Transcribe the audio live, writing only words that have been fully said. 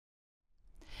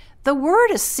The word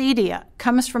acedia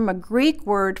comes from a Greek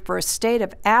word for a state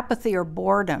of apathy or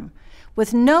boredom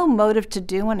with no motive to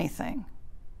do anything.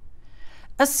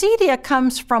 Acedia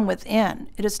comes from within.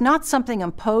 It is not something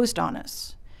imposed on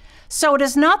us. So it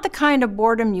is not the kind of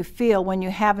boredom you feel when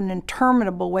you have an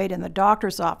interminable wait in the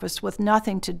doctor's office with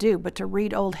nothing to do but to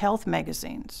read old health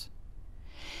magazines.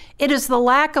 It is the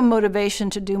lack of motivation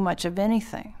to do much of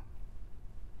anything.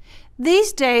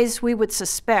 These days, we would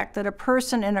suspect that a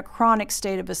person in a chronic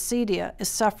state of acedia is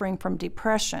suffering from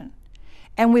depression,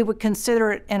 and we would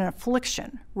consider it an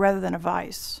affliction rather than a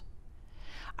vice.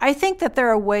 I think that there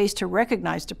are ways to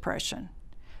recognize depression,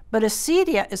 but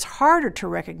acedia is harder to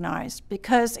recognize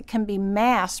because it can be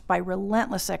masked by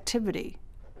relentless activity.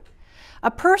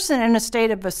 A person in a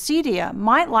state of acedia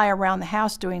might lie around the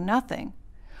house doing nothing,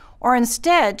 or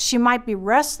instead she might be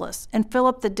restless and fill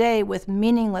up the day with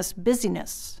meaningless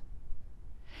busyness.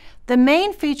 The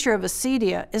main feature of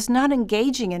acedia is not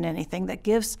engaging in anything that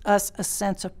gives us a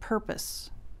sense of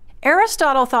purpose.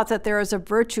 Aristotle thought that there is a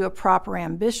virtue of proper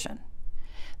ambition.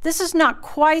 This is not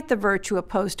quite the virtue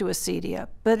opposed to acedia,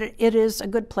 but it is a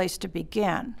good place to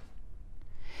begin.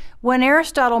 When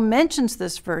Aristotle mentions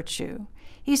this virtue,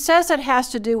 he says it has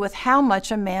to do with how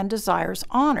much a man desires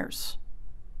honors.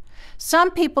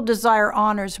 Some people desire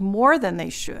honors more than they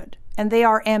should, and they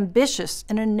are ambitious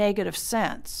in a negative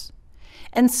sense.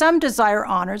 And some desire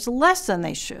honors less than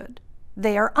they should.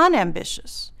 They are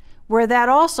unambitious, where that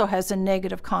also has a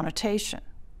negative connotation.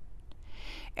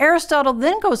 Aristotle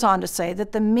then goes on to say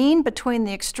that the mean between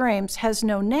the extremes has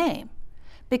no name,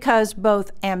 because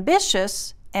both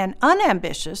ambitious and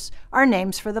unambitious are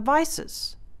names for the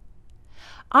vices.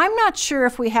 I'm not sure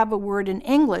if we have a word in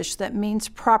English that means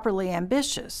properly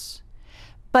ambitious,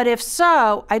 but if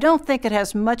so, I don't think it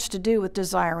has much to do with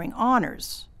desiring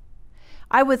honors.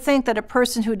 I would think that a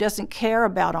person who doesn't care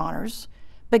about honors,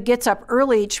 but gets up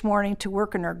early each morning to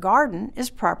work in her garden is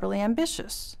properly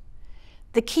ambitious.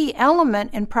 The key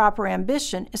element in proper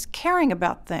ambition is caring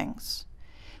about things.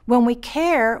 When we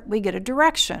care, we get a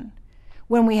direction.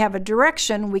 When we have a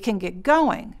direction, we can get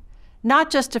going,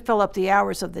 not just to fill up the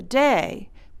hours of the day,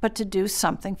 but to do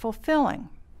something fulfilling.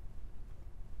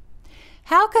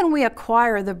 How can we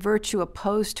acquire the virtue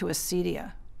opposed to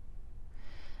acedia?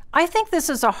 I think this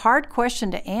is a hard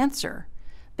question to answer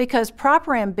because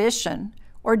proper ambition,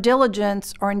 or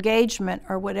diligence, or engagement,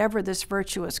 or whatever this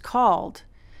virtue is called,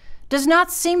 does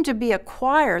not seem to be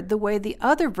acquired the way the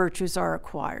other virtues are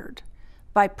acquired,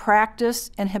 by practice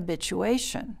and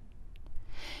habituation.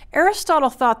 Aristotle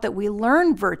thought that we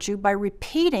learn virtue by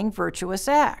repeating virtuous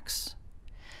acts.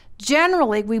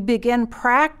 Generally, we begin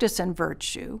practice in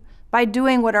virtue by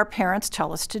doing what our parents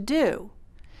tell us to do.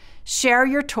 Share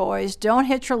your toys, don't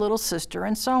hit your little sister,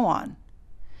 and so on.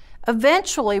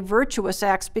 Eventually, virtuous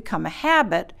acts become a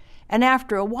habit, and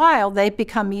after a while, they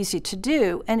become easy to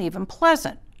do and even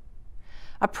pleasant.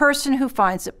 A person who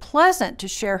finds it pleasant to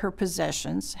share her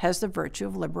possessions has the virtue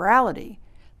of liberality.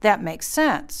 That makes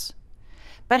sense.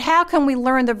 But how can we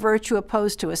learn the virtue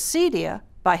opposed to acedia?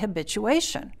 By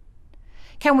habituation.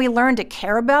 Can we learn to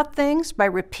care about things by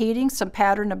repeating some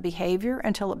pattern of behavior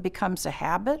until it becomes a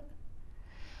habit?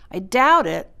 I doubt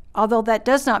it, although that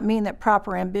does not mean that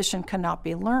proper ambition cannot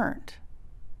be learned.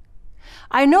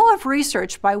 I know of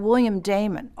research by William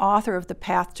Damon, author of The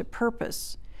Path to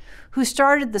Purpose, who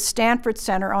started the Stanford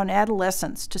Center on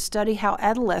Adolescence to study how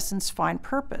adolescents find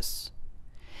purpose.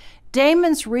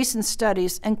 Damon's recent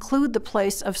studies include the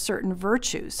place of certain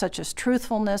virtues, such as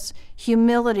truthfulness,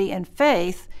 humility, and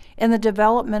faith, in the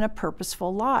development of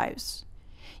purposeful lives.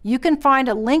 You can find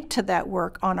a link to that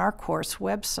work on our course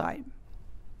website.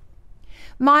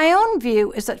 My own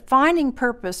view is that finding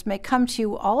purpose may come to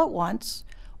you all at once,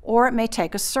 or it may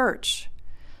take a search.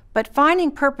 But finding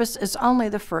purpose is only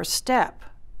the first step.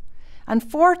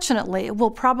 Unfortunately, it will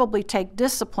probably take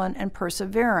discipline and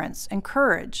perseverance and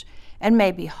courage, and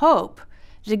maybe hope,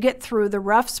 to get through the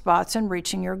rough spots in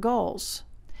reaching your goals.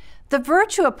 The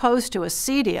virtue opposed to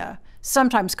acedia,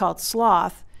 sometimes called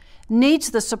sloth,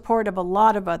 needs the support of a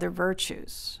lot of other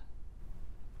virtues.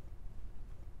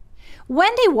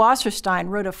 Wendy Wasserstein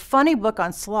wrote a funny book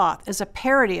on sloth as a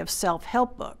parody of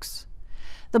self-help books.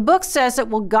 The book says it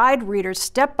will guide readers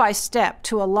step by step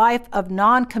to a life of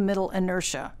non-committal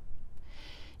inertia.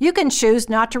 You can choose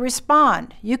not to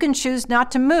respond. You can choose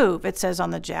not to move, it says on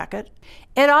the jacket.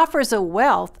 It offers a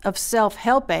wealth of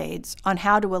self-help aids on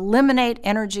how to eliminate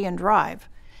energy and drive,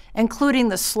 including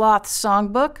the Sloth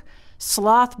Songbook,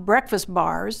 Sloth Breakfast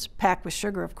Bars, packed with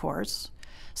sugar, of course,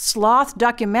 sloth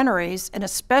documentaries, and a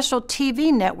special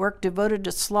TV network devoted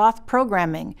to sloth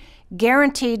programming,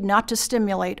 guaranteed not to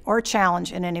stimulate or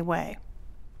challenge in any way.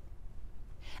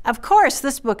 Of course,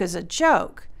 this book is a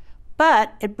joke,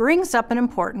 but it brings up an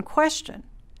important question.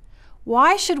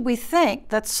 Why should we think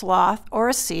that sloth or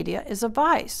acedia is a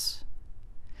vice?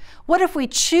 What if we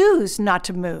choose not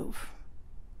to move?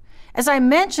 As I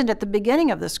mentioned at the beginning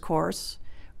of this course,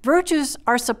 virtues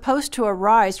are supposed to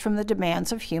arise from the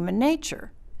demands of human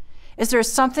nature. Is there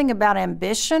something about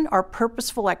ambition or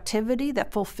purposeful activity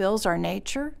that fulfills our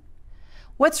nature?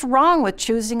 What's wrong with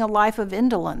choosing a life of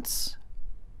indolence?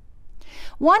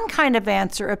 One kind of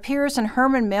answer appears in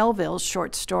Herman Melville's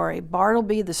short story,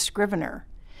 Bartleby the Scrivener,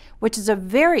 which is a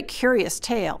very curious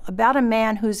tale about a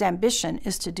man whose ambition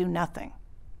is to do nothing.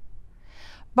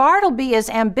 Bartleby is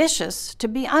ambitious to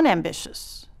be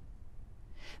unambitious.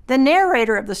 The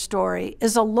narrator of the story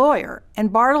is a lawyer,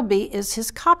 and Bartleby is his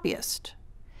copyist.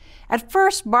 At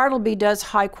first, Bartleby does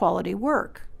high-quality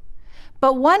work.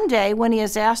 But one day, when he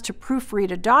is asked to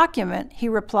proofread a document, he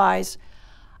replies,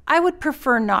 "I would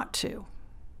prefer not to."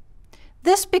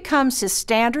 This becomes his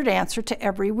standard answer to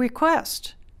every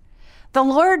request. The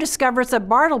lawyer discovers that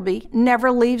Bartleby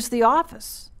never leaves the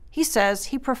office. He says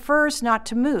he prefers not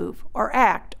to move or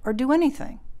act or do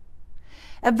anything.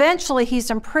 Eventually,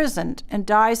 he's imprisoned and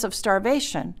dies of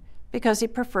starvation because he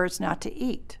prefers not to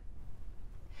eat.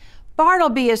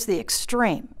 Bartleby is the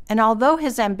extreme, and although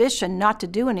his ambition not to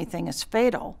do anything is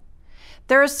fatal,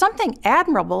 there is something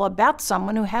admirable about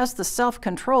someone who has the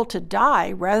self-control to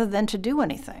die rather than to do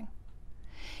anything.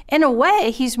 In a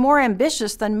way, he's more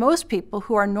ambitious than most people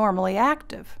who are normally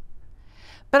active.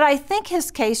 But I think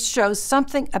his case shows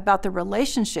something about the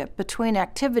relationship between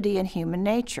activity and human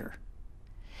nature.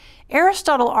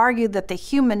 Aristotle argued that the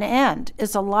human end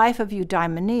is a life of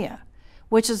eudaimonia,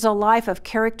 which is a life of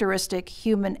characteristic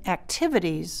human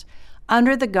activities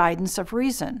under the guidance of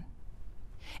reason.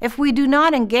 If we do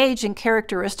not engage in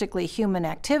characteristically human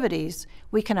activities,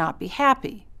 we cannot be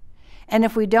happy. And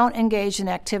if we don't engage in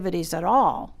activities at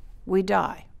all, we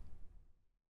die.